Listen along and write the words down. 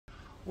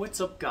What's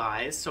up,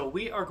 guys? So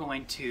we are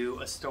going to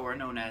a store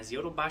known as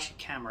Yodobashi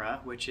Camera,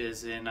 which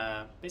is in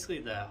basically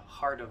the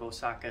heart of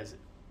Osaka's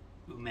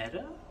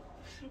Umeda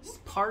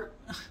part.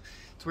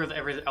 It's where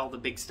all the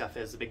big stuff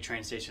is, the big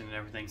train station and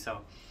everything.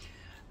 So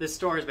this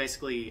store is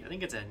basically, I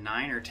think it's a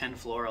 9 or 10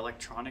 floor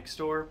electronics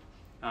store,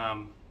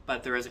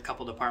 but there is a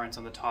couple departments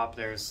on the top.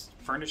 There's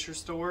furniture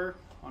store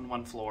on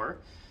one floor,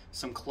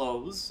 some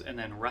clothes, and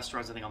then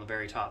restaurants, I think, on the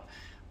very top.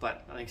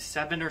 But I think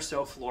 7 or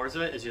so floors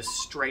of it is just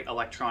straight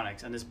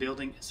electronics, and this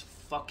building is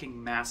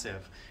fucking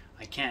massive.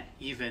 I can't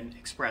even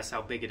express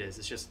how big it is.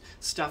 It's just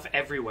stuff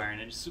everywhere,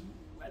 and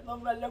I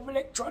love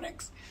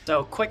electronics.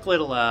 So quick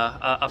little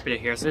update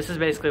here. So this is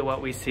basically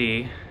what we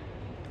see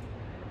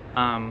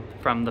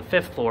from the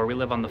 5th floor. We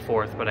live on the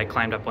 4th, but I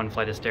climbed up one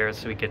flight of stairs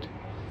so we could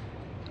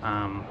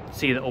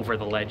see over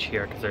the ledge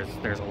here, because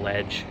there's a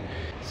ledge.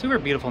 Super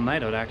beautiful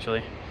night out,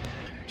 actually.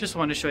 Just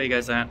wanted to show you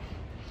guys that.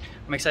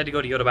 I'm excited to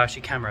go to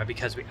Yodobashi Camera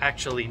because we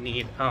actually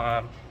need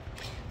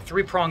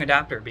 3-prong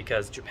adapter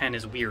because Japan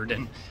is weird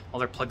and all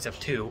their plugs have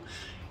 2,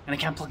 and I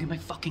can't plug in my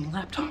fucking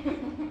laptop.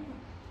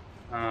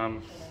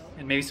 And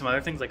maybe some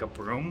other things like a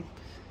broom.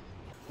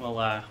 We'll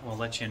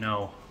let you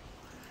know.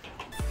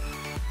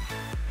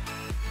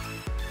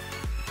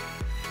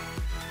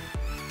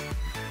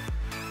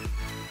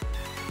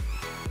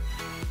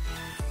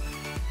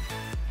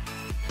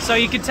 So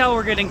you can tell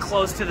we're getting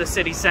close to the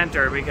city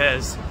center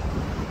because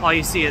all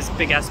you see is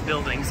big ass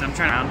buildings. I'm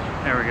trying to,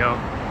 there we go.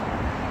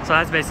 So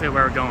that's basically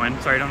where we're going.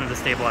 Sorry, I don't have the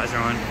stabilizer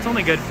on. It's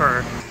only good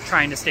for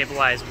trying to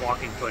stabilize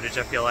walking footage,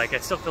 I feel like. I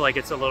still feel like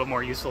it's a little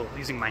more useful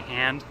using my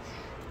hand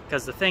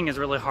because the thing is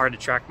really hard to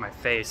track my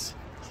face.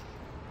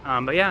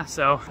 But yeah,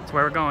 so that's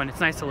where we're going.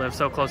 It's nice to live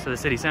so close to the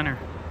city center.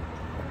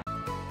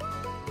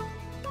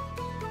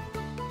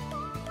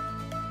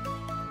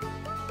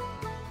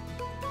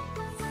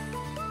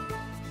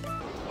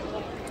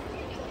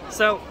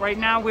 So right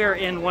now we're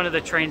in one of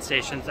the train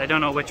stations. I don't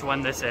know which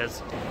one this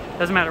is.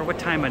 Doesn't matter what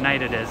time of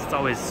night it is. It's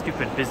always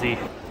stupid busy.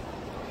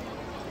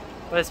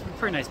 But it's a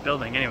pretty nice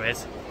building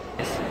anyways.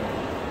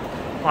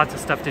 Lots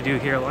of stuff to do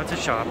here, lots of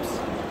shops.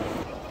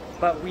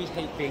 But we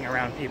hate being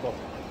around people.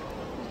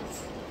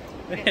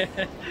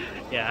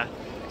 Yeah.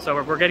 So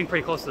we're getting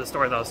pretty close to the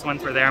store though. So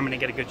once we're there, I'm gonna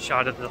get a good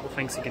shot of the whole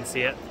thing so you can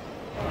see it.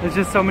 There's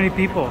just so many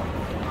people.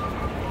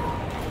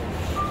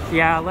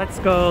 Yeah, let's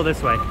go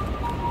this way.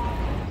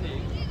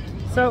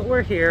 So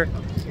we're here.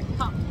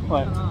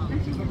 What?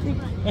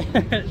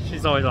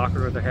 She's always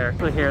awkward with her hair.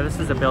 We're here, this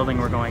is the building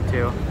we're going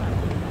to.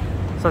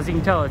 So as you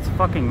can tell, it's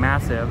fucking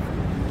massive.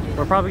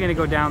 We're probably gonna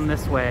go down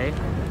this way,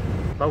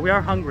 but we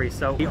are hungry,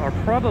 so we are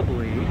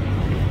probably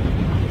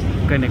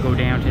gonna go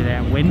down to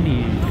that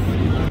Wendy's.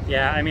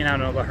 Yeah, I mean, I don't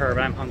know about her,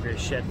 but I'm hungry as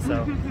shit,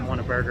 so I want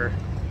a burger.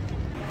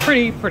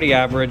 Pretty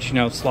average, you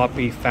know,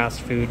 sloppy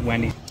fast food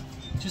Wendy's.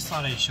 Just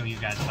thought I'd show you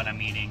guys what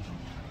I'm eating.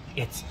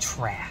 It's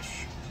trash.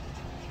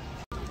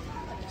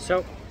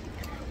 So,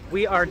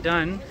 we are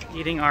done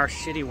eating our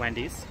shitty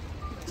Wendy's.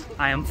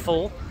 I am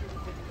full,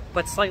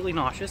 but slightly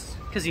nauseous,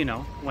 because you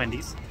know,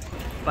 Wendy's.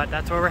 But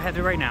that's where we're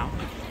headed right now.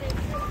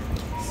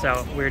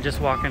 So, we're just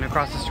walking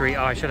across the street.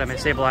 Oh, I should have my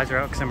stabilizer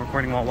out because I'm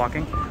recording while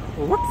walking.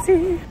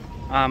 Whoopsie!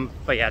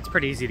 But yeah, it's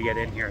pretty easy to get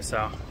in here,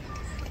 so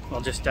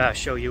we'll just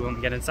show you when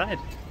we get inside.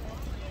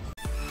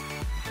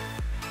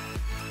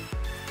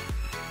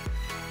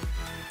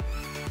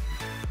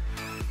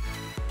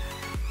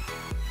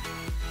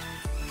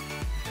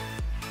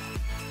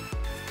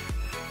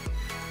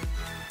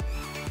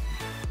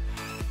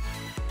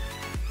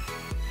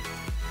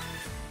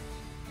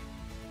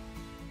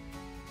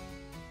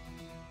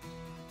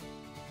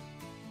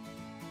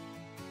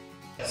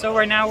 So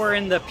right now we're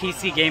in the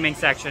PC gaming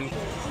section.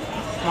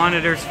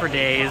 Monitors for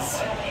days.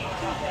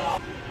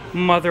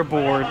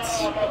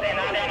 Motherboards.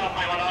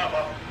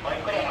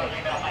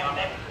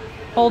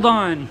 Hold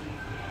on.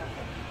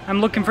 I'm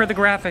looking for the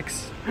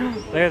graphics.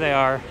 There they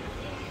are.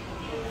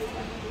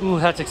 Ooh,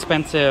 that's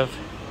expensive.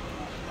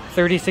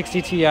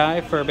 3060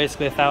 Ti for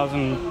basically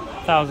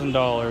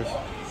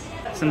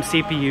 $1,000. Some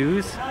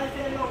CPUs.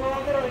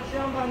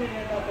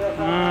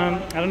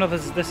 I don't know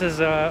if this is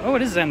oh,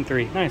 it is Zen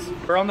 3. Nice.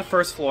 We're on the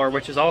 1st floor,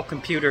 which is all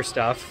computer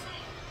stuff.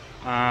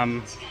 I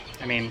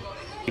mean,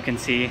 you can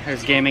see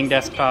there's gaming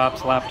desktops,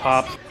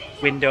 laptops,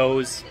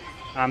 Windows.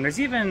 There's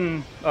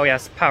even, oh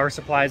yes, power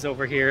supplies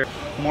over here.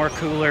 More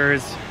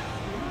coolers,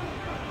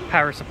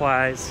 power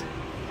supplies.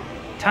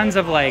 Tons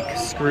of like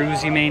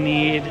screws you may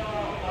need.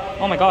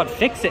 Oh my god,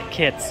 fix-it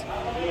kits.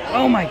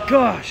 Oh my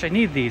gosh, I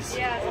need these.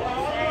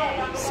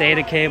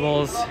 SATA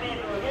cables.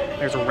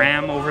 There's a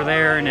RAM over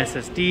there and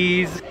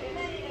SSDs.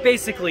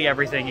 Basically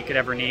everything you could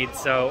ever need.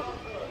 So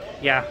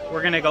yeah,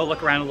 we're gonna go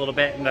look around a little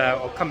bit and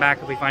we'll come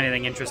back if we find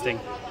anything interesting.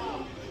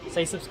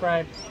 Say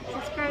subscribe.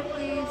 Subscribe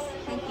please,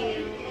 thank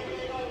you.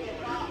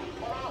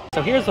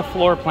 So here's the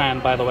floor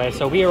plan, by the way.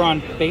 So we are on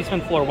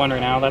basement floor 1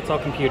 right now. That's all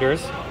computers,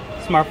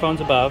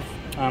 smartphones above.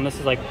 This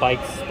is like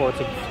bikes,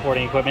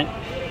 sporting equipment,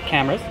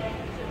 cameras,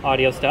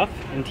 audio stuff,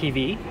 and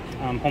TV,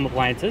 home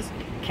appliances,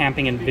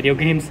 camping and video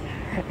games,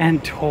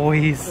 and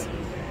toys.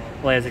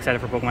 Leia's excited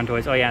for Pokemon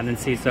toys. Oh yeah, and then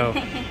see, so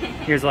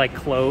Here's like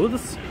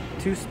clothes,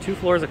 two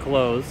floors of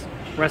clothes,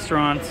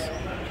 restaurants,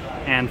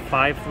 and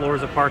 5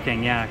 floors of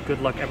parking. Yeah,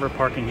 good luck ever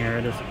parking here.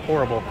 It is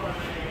horrible.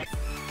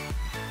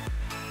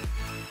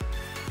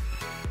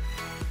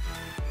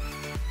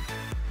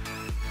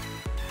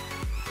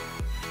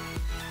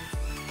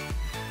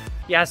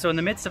 Yeah, so in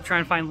the midst of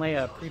trying to find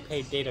Leia a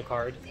prepaid data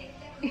card,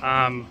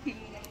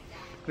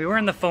 we were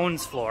in the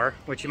phones floor,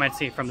 which you might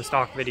see from the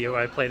stock video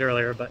I played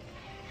earlier, but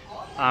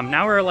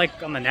now we're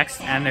like on the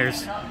next, and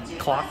there's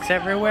clocks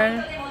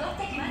everywhere,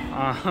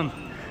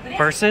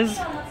 purses,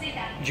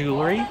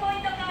 jewelry.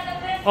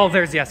 Oh,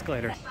 there's the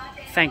escalator.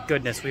 Thank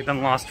goodness, we've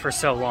been lost for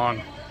so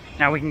long.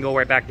 Now we can go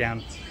right back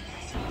down.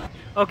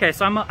 Okay,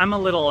 so I'm a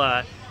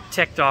little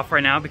ticked off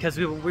right now because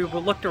we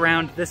looked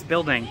around this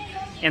building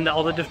in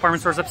all the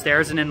department stores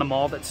upstairs and in the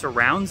mall that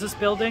surrounds this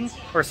building,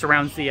 or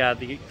surrounds the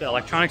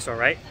electronics store,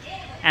 right?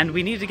 And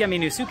we needed to get me a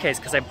new suitcase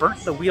because I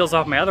burnt the wheels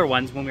off my other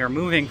ones when we were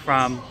moving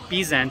from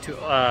Bizen to,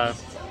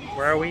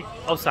 where are we?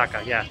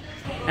 Osaka, yeah.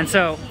 And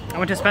so I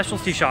went to a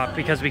specialty shop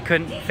because we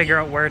couldn't figure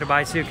out where to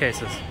buy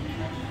suitcases.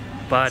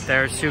 But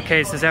there's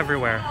suitcases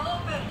everywhere.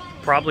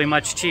 Probably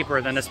much cheaper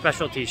than a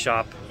specialty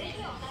shop.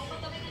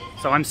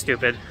 So I'm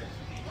stupid.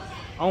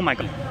 Oh my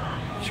god.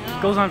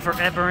 It goes on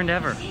forever and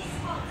ever.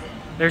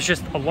 There's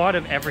just a lot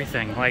of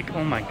everything. Like,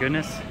 oh my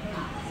goodness.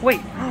 Wait,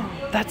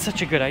 that's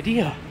such a good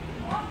idea.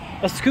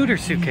 A scooter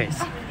suitcase.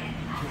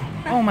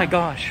 Oh my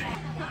gosh.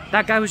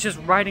 That guy was just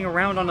riding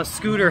around on a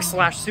scooter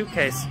slash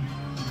suitcase.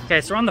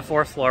 Okay, so we're on the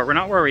 4th floor. We're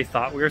not where we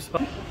thought we were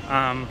supposed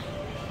to.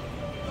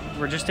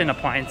 We're just in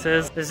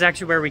appliances. This is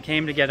actually where we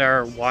came to get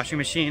our washing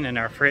machine and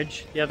our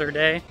fridge the other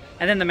day.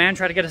 And then the man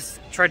tried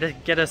to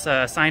get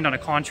us signed on a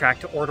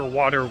contract to order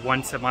water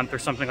once a month or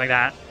something like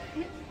that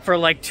for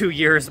like 2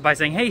 years by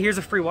saying, hey, here's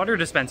a free water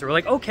dispenser. We're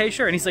like, okay,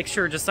 sure. And he's like,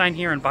 sure, just sign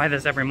here and buy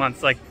this every month.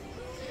 It's like,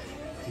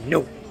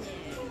 no.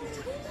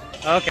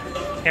 Okay,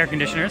 air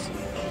conditioners.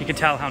 You can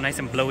tell how nice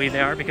and blowy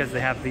they are because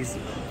they have these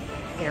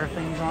air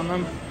things on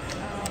them.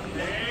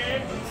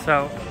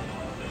 So,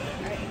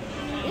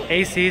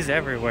 ACs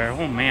everywhere.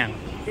 Oh man.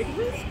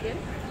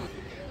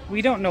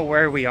 We don't know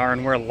where we are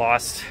and we're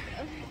lost.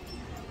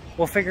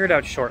 We'll figure it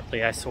out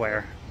shortly, I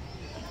swear.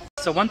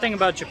 So one thing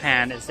about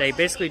Japan is they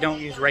basically don't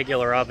use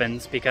regular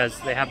ovens because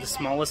they have the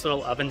smallest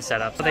little oven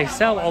setup. So they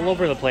sell all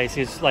over the place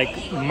these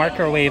like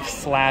microwave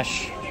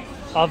slash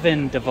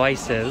oven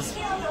devices,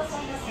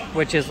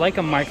 which is like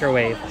a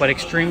microwave but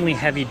extremely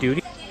heavy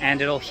duty,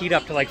 and it'll heat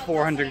up to like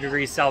 400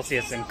 degrees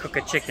Celsius and cook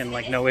a chicken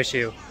like no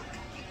issue,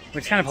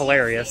 which is kind of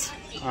hilarious.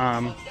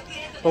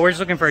 But we're just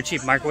looking for a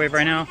cheap microwave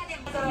right now.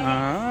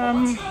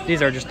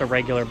 These are just the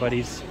regular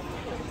buddies.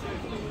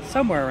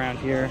 Somewhere around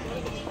here.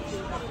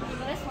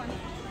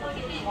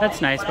 That's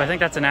nice, but I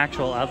think that's an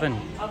actual oven.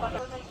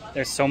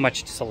 There's so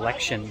much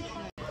selection.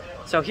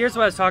 So here's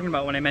what I was talking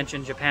about when I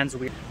mentioned Japan's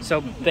weird. So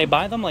they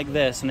buy them like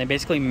this and they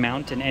basically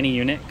mount in any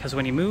unit because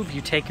when you move,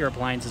 you take your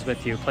appliances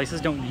with you. Places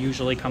don't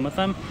usually come with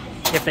them.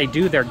 If they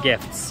do, they're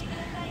gifts.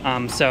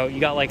 So you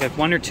got like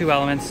 1 or 2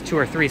 elements, 2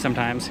 or 3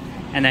 sometimes,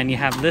 and then you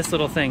have this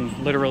little thing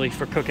literally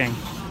for cooking.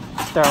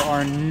 There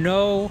are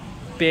no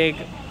big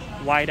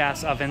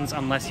wide-ass ovens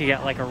unless you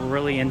get like a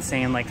really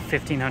insane like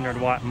 1500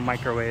 watt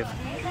microwave.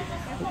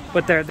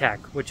 But they're tech,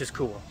 which is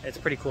cool. It's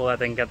pretty cool that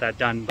they can get that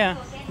done. Yeah,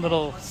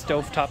 little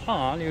stovetop.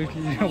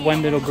 Aw,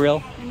 one little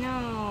grill.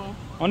 No.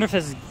 I wonder if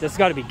this has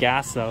got to be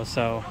gas though.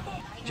 So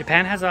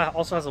Japan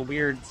also has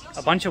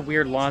a bunch of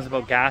weird laws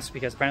about gas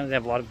because apparently they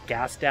have a lot of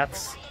gas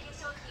deaths.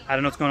 I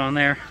don't know what's going on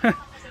there,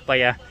 but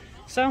yeah.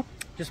 So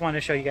just wanted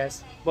to show you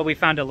guys. Well, we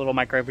found a little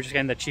microwave. We're just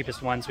getting the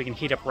cheapest one so we can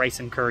heat up rice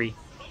and curry.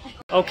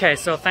 Okay,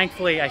 so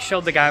thankfully I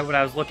showed the guy what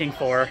I was looking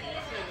for,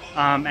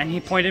 and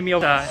he pointed me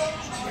over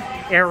the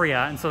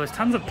area, and so there's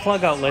tons of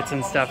plug outlets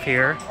and stuff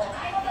here.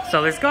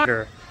 So there's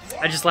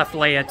I just left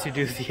Leia to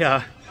do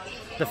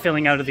the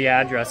filling out of the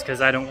address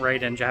because I don't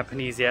write in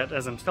Japanese yet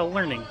as I'm still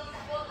learning.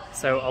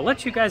 So I'll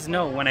let you guys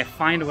know when I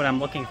find what I'm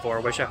looking for,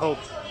 which I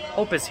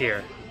hope is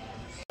here.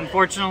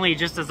 Unfortunately,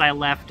 just as I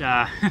left,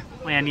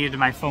 Leia needed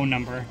my phone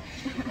number,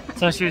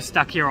 so she was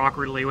stuck here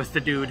awkwardly with the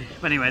dude.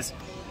 But anyways,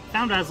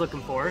 found what I was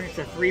looking for. It's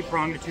a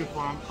 3-prong to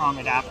 2-prong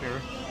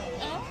adapter.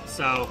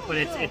 So, but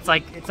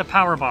it's a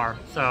power bar.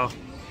 So.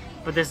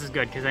 But this is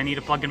good because I need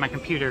to plug in my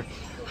computer.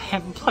 I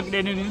haven't plugged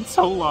it in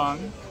so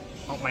long.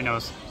 Oh, my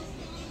nose.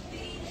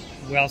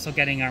 We're also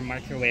getting our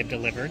microwave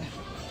delivered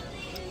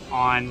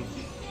on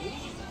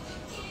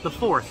the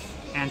 4th.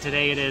 And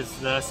today it is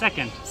the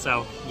 2nd.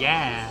 So,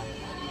 yeah.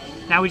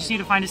 Now we just need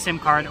to find a SIM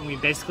card and we've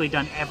basically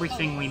done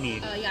everything we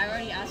need. Yeah, I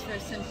already asked for a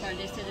SIM card.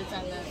 They said it's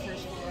on the 1st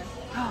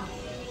floor.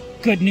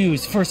 Good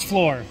news, 1st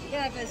floor.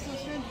 Yeah, but it's so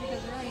strange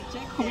because we already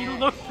checked there. We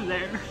looked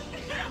there.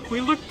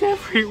 We looked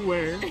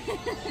everywhere.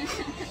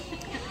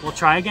 We'll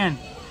try again.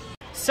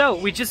 So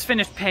we just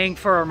finished paying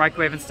for our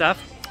microwave and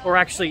stuff. Or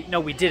actually,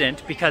 no, we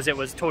didn't because it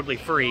was totally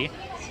free.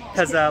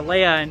 Because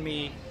Leia and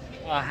me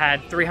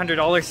had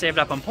 $300 saved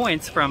up on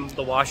points from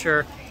the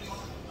washer,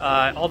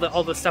 all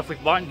the stuff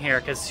we've bought in here.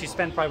 Because she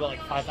spent probably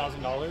about like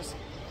 $5,000.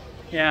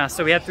 Yeah,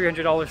 so we had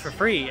 $300 for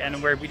free,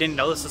 and we didn't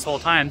know this whole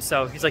time.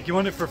 So he's like, "You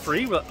want it for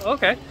free?" Well,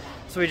 okay.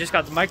 So we just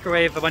got the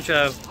microwave, a bunch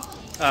of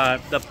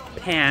the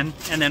pan,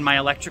 and then my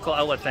electrical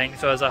outlet thing.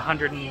 So it was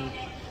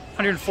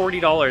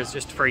 $140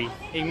 just free,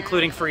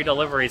 including free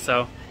delivery.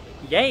 So,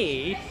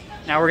 yay!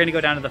 Now we're gonna go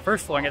down to the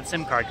first floor and get the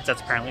SIM card because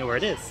that's apparently where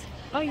it is.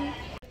 Bye.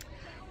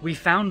 We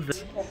found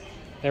this.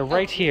 They're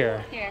right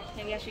here. Here,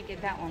 maybe I should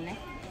get that one then.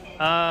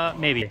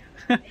 Maybe.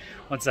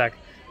 1 sec.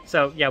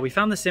 So yeah, we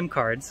found the SIM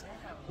cards.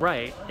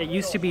 Right. It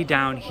used to be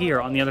down here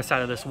on the other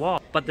side of this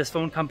wall, but this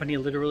phone company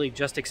literally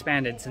just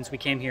expanded since we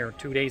came here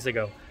 2 days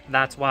ago.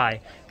 That's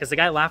why. Because the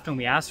guy laughed when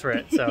we asked for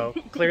it, so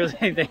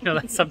clearly they know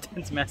that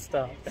something's messed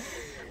up.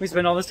 We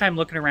spent all this time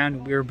looking around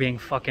and we were being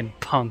fucking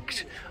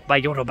punked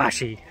by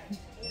Yodobashi.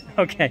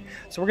 Okay,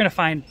 so we're gonna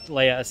find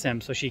Leia a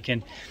SIM so she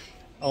can...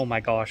 Oh my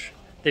gosh.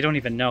 They don't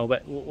even know,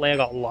 but Leia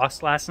got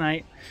lost last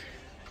night.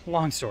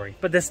 Long story.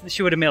 But this,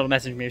 she would have been able to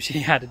message me if she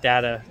had a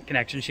data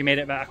connection. She made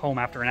it back home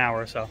after an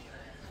hour, so...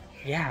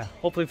 Yeah,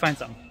 hopefully we find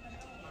something.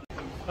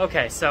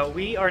 Okay, so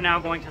we are now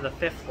going to the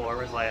 5th floor.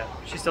 Where's Leia?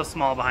 She's still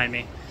small behind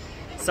me.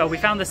 So we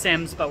found the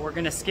SIMs, but we're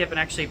gonna skip and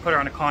actually put her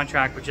on a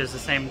contract, which is the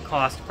same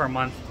cost per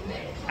month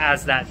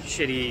as that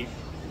shitty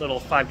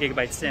little 5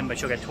 GB SIM, but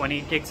she'll get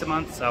 20 gigs a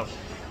month. So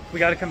we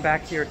gotta come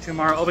back here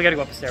tomorrow. Oh, we gotta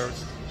go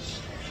upstairs.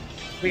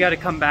 We gotta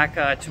come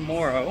back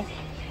tomorrow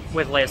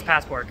with Leia's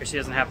passport because she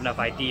doesn't have enough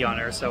ID on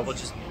her. So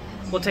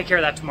we'll take care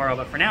of that tomorrow.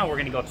 But for now, we're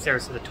gonna go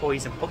upstairs to the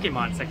toys and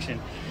Pokemon section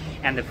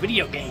and the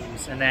video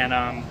games, and then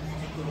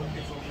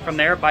from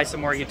there buy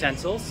some more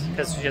utensils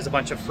because she has a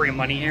bunch of free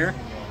money here,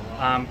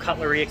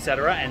 cutlery,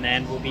 etc., and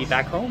then we'll be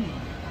back home.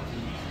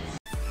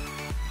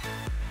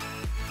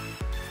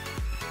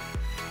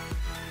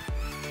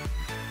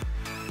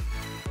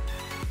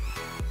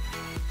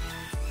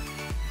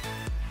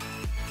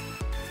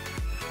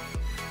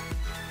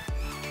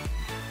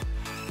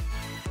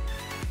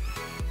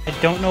 I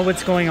don't know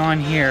what's going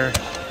on here,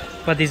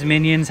 but these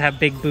minions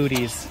have big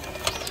booties.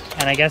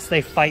 And I guess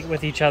they fight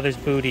with each other's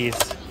booties.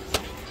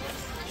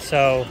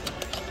 So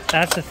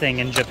that's a thing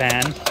in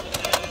Japan.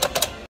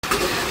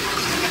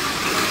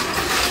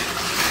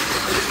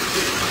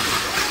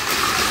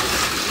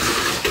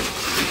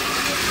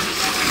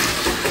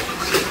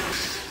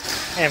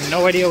 I have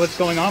no idea what's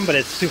going on, but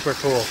it's super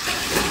cool.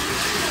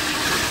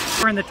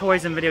 We're in the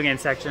toys and video game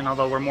section,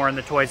 although we're more in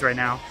the toys right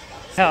now.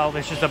 Hell,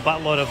 there's just a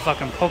buttload of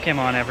fucking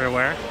Pokemon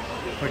everywhere,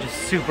 which is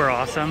super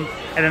awesome.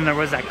 And then there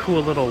was that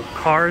cool little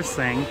Cars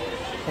thing,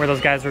 where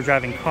those guys were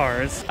driving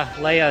cars.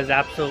 Leia is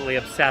absolutely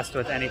obsessed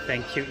with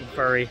anything cute and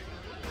furry.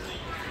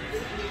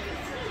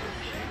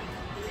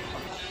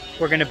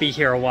 We're gonna be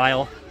here a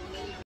while.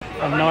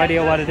 I have no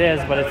idea what it is,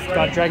 but it's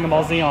got Dragon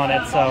Ball Z on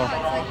it, so...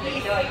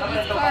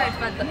 It's cards,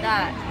 but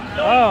that.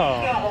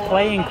 Oh,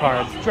 playing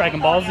cards, Dragon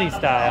Ball Z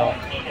style.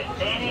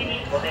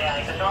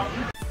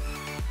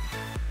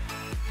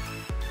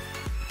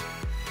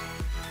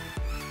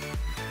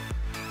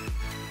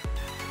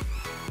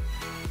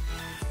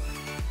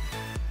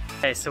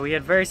 Okay, so we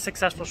had very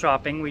successful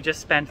shopping. We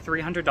just spent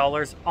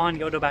 $300 on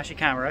Yodobashi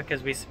Camera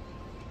because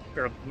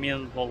me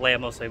and Leia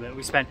mostly, but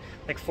we spent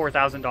like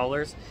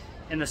 $4,000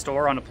 in the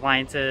store on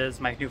appliances,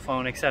 my new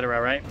phone,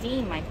 etc. Right?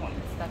 Redeem my points.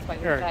 That's why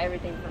we got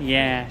everything for free.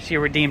 Yeah, she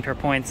redeemed her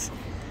points.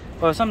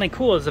 Well, something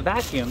cool is a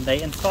vacuum.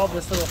 They installed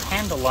this little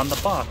handle on the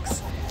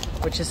box,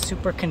 which is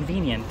super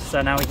convenient.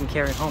 So now we can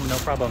carry it home, no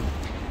problem.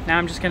 Now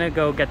I'm just gonna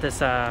go get this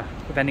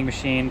vending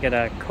machine, get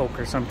a Coke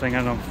or something.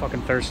 I don't know, I'm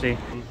fucking thirsty.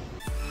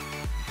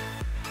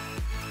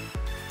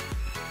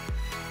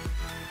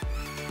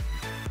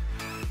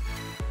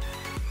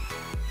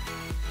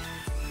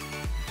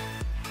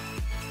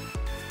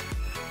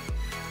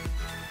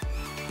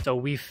 So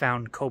we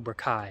found Cobra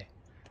Kai.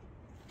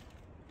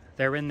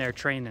 They're in there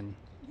training.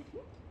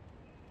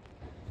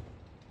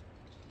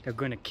 They're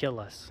gonna kill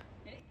us.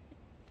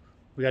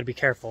 We gotta be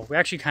careful. We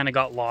actually kind of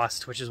got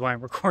lost, which is why I'm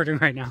recording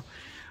right now.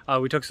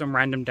 We took some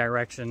random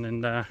direction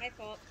and... My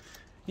fault.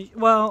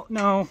 Well,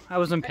 no, I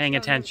wasn't paying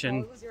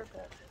attention. It was your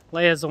fault.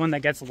 Leia's the one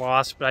that gets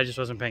lost, but I just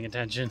wasn't paying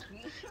attention.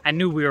 I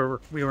knew we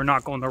were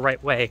not going the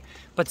right way.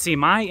 But see,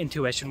 my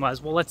intuition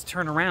was, well, let's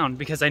turn around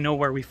because I know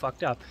where we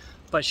fucked up.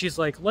 But she's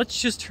like,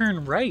 let's just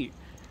turn right.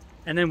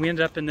 And then we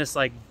ended up in this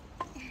like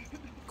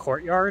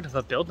courtyard of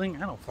a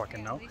building. I don't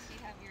fucking know. At least you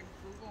have your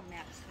Google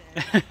Maps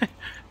there.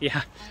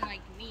 Yeah.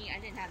 Unlike me, I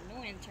didn't have no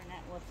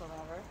internet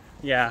whatsoever.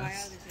 Yeah. So I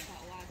obviously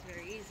got lost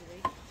very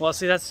easily. Well,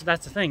 see, that's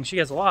the thing. She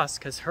gets lost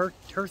because her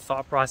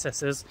thought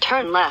process is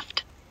turn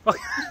left.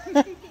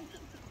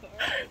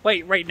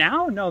 Wait, right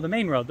now? No, the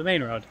main road. The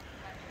main road.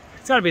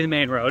 It's got to be the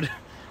main road.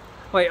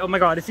 Wait, oh my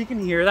god, if you can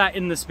hear that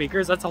in the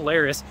speakers, that's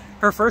hilarious.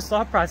 Her first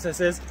thought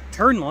process is,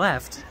 turn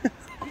left.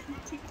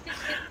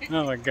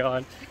 Oh my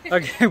god.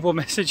 Okay, we'll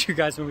message you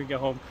guys when we get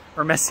home.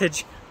 Or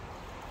message.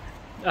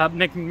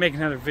 Make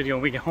another video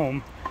when we get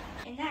home.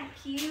 Isn't that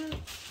cute?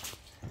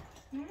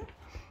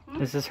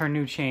 This is her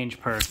new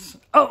change purse.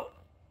 Oh!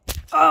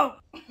 Oh!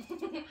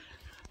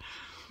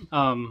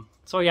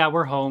 So yeah,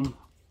 we're home.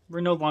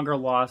 We're no longer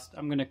lost.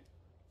 I'm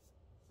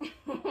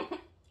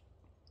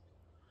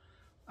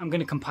I'm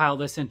gonna compile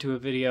this into a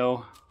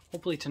video,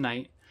 hopefully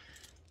tonight.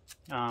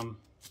 But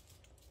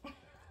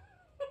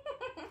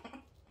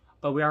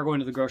we are going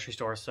to the grocery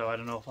store, so I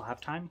don't know if I'll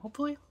have time,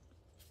 hopefully.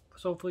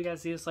 So hopefully you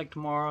guys see us like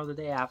tomorrow or the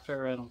day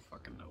after. I don't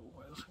fucking know.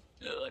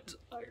 I'm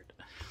tired.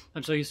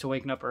 I'm so used to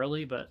waking up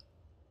early, but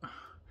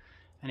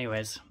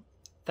anyways,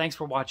 thanks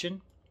for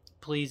watching.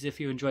 Please, if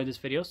you enjoyed this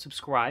video,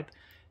 subscribe,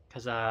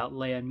 because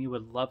Leia and me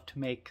would love to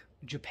make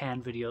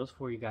Japan videos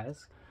for you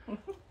guys.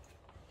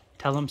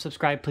 Tell them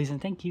subscribe, please,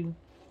 and thank you.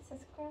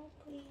 Subscribe,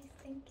 please.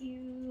 Thank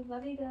you.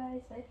 Love you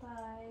guys.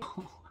 Bye-bye.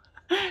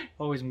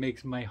 Always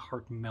makes my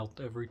heart melt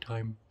every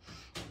time.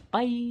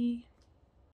 Bye.